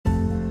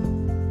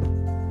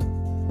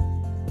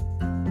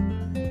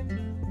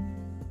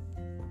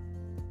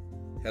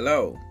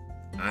Hello,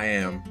 I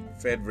am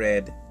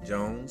Fred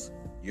Jones,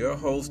 your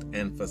host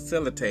and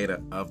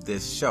facilitator of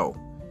this show.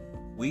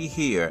 We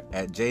here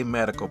at J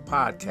Medical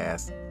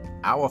Podcast,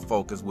 our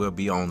focus will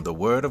be on the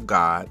Word of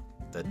God,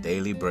 the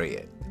daily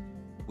bread.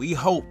 We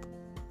hope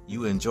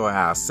you enjoy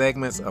our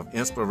segments of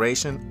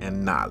inspiration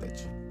and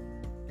knowledge.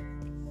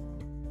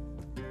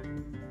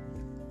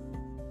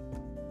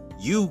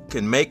 You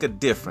can make a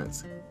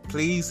difference.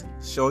 Please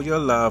show your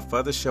love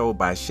for the show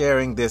by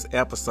sharing this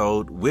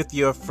episode with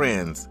your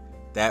friends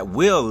that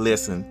will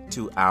listen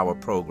to our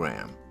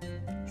program.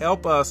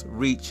 Help us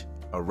reach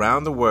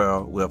around the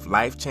world with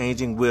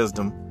life-changing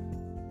wisdom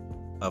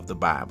of the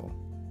Bible.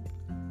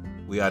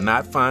 We are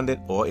not funded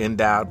or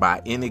endowed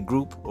by any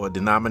group or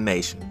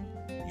denomination.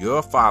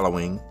 Your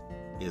following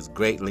is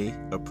greatly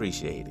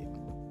appreciated.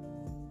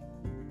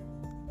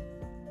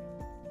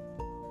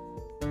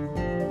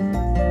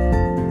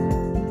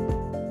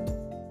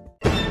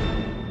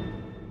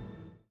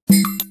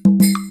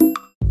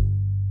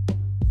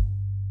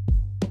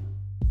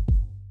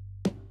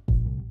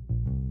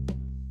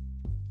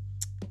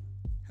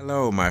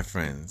 Hello, my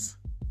friends.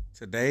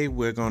 Today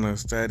we're going to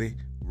study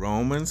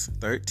Romans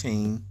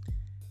 13,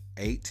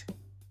 8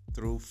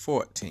 through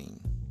 14.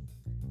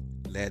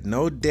 Let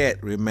no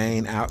debt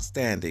remain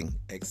outstanding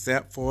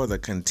except for the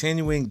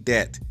continuing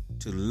debt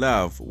to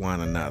love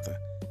one another.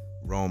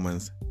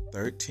 Romans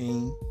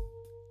 13,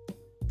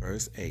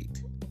 verse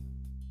 8.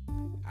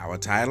 Our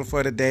title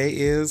for today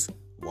is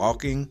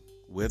Walking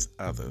with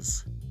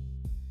Others.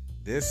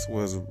 This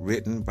was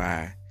written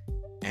by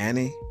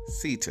Annie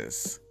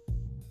Cetus.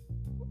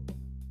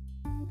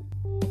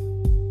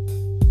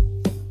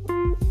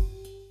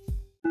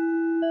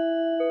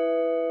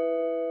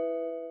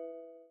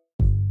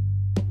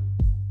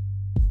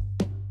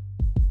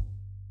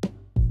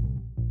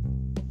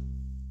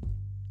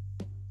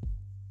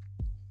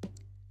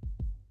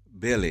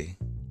 Billy,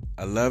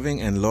 a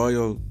loving and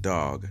loyal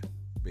dog,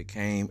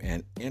 became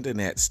an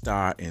internet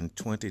star in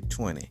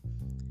 2020.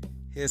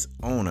 His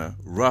owner,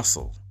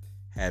 Russell,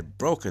 had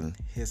broken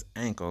his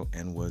ankle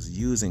and was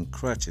using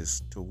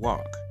crutches to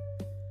walk.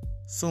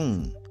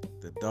 Soon,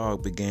 the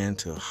dog began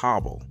to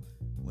hobble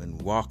when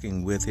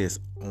walking with his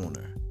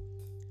owner.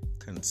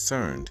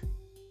 Concerned,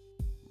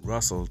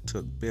 Russell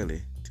took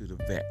Billy to the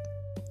vet,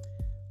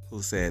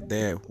 who said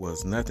there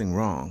was nothing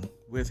wrong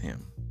with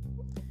him.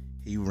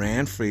 He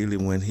ran freely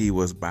when he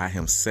was by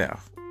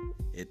himself.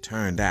 It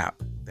turned out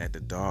that the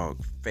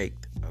dog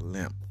faked a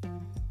limp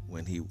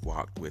when he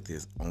walked with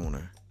his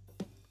owner.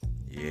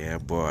 Yeah,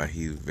 boy,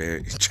 he's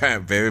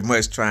very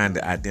much trying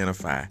to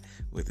identify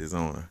with his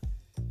owner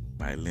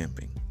by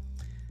limping.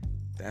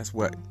 That's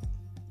what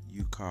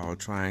you call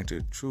trying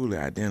to truly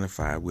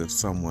identify with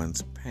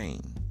someone's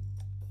pain.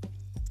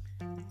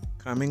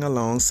 Coming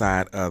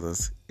alongside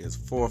others is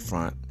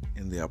forefront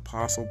in the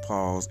Apostle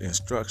Paul's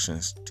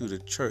instructions to the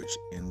church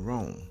in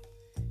Rome.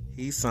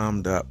 He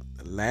summed up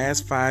the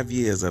last 5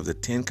 years of the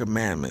 10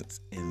 Commandments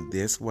in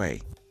this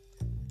way.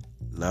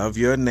 Love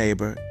your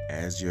neighbor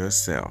as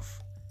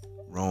yourself.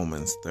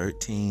 Romans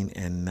 13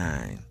 and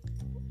 9.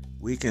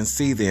 We can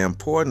see the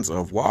importance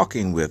of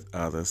walking with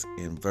others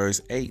in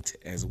verse 8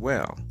 as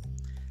well.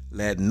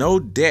 Let no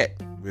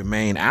debt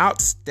remain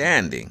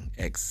outstanding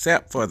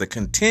except for the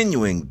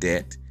continuing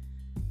debt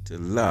to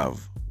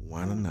love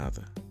one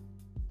another.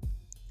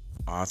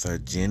 Author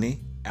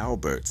Jenny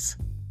Alberts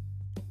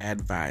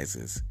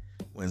advises,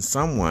 when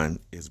someone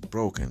is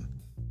broken,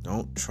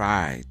 don't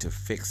try to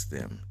fix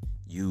them.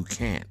 You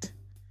can't.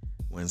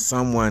 When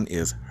someone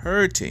is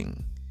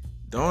hurting,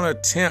 don't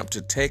attempt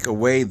to take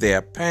away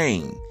their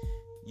pain.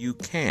 You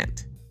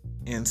can't.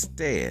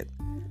 Instead,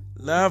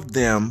 love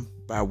them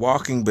by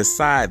walking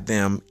beside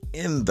them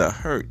in the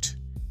hurt.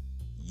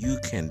 You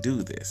can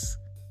do this.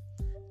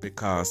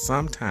 Because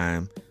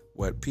sometimes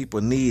what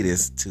people need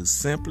is to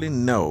simply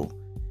know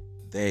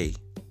they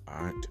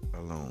aren't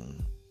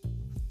alone.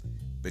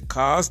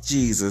 Because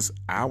Jesus,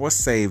 our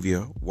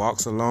Savior,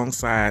 walks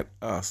alongside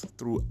us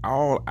through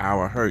all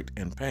our hurt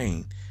and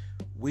pain,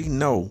 we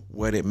know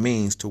what it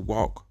means to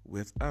walk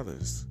with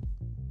others.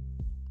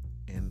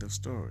 End of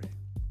story.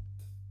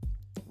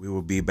 We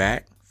will be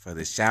back for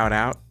the shout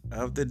out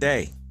of the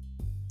day.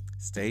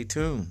 Stay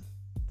tuned.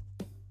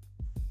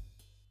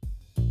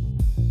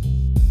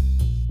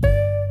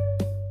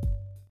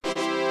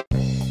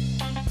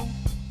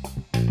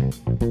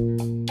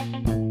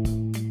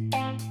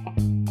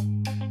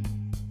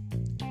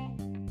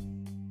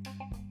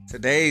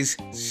 Today's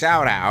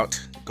shout out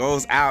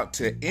goes out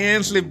to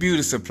Inslee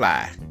Beauty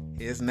Supply.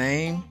 His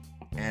name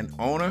and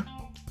owner,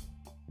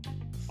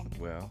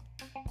 well,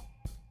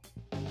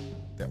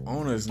 the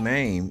owner's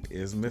name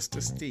is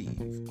Mr.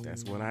 Steve.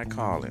 That's what I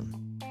call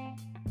him.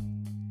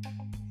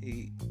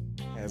 He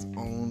has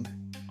owned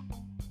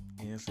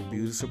Inslee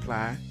Beauty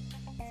Supply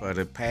for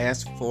the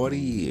past 40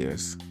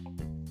 years.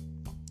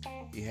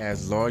 He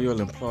has loyal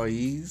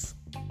employees.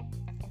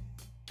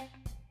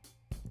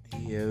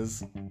 He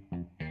is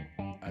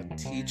a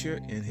teacher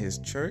in his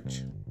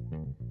church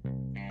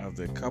of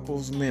the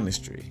couples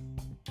ministry.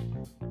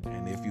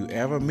 And if you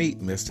ever meet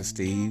Mr.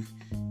 Steve,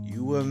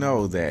 you will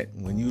know that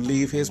when you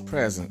leave his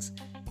presence,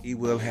 he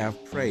will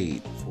have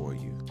prayed for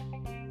you.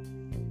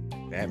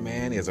 That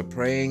man is a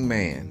praying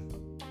man,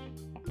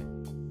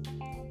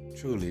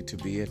 truly to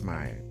be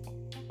admired.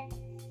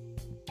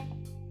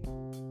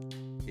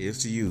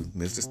 Here's to you,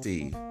 Mr.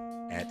 Steve,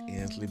 at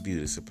Inslee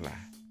Beauty Supply.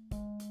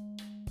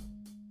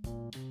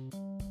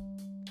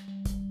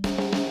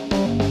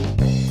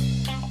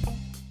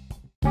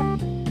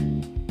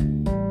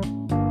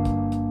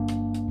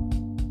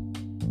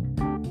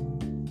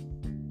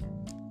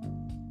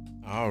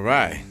 All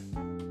right.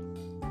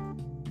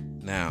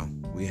 Now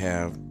we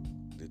have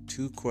the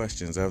 2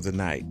 questions of the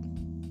night,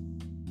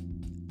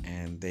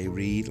 and they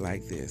read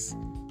like this.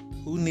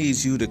 Who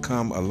needs you to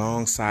come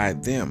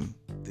alongside them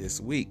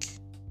this week?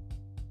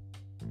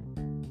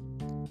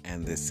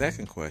 And the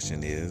second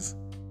question is,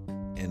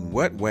 in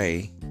what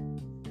way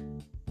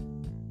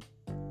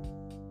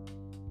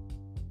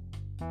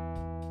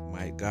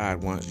might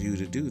God want you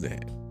to do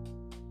that?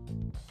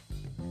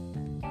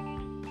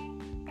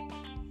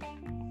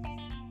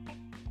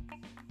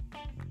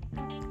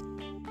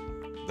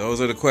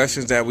 Those are the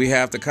questions that we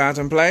have to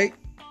contemplate.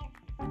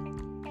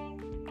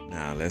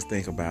 Now let's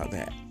think about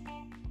that.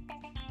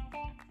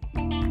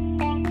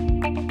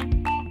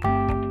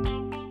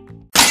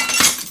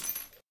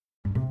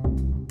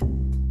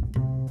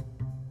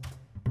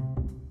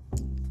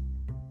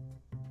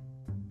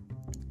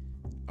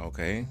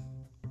 Okay,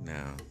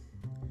 now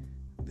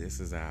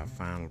this is our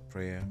final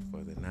prayer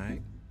for the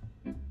night.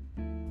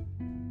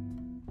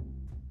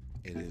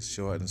 It is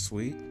short and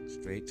sweet,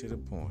 straight to the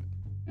point.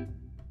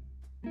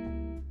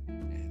 And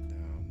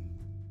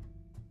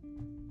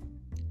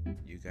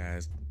you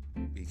guys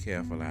be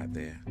careful out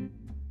there,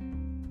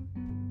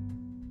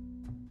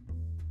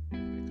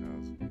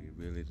 because we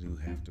really do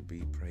have to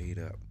be prayed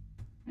up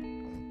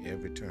on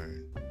every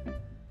turn.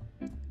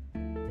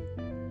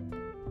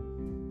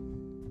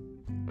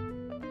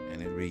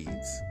 And it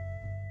reads,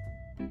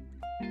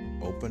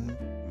 open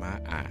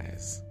my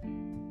eyes,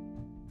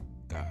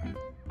 God,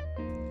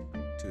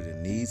 to the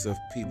needs of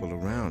people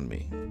around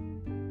me.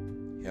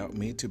 Help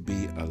me to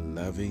be a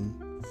loving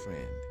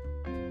friend.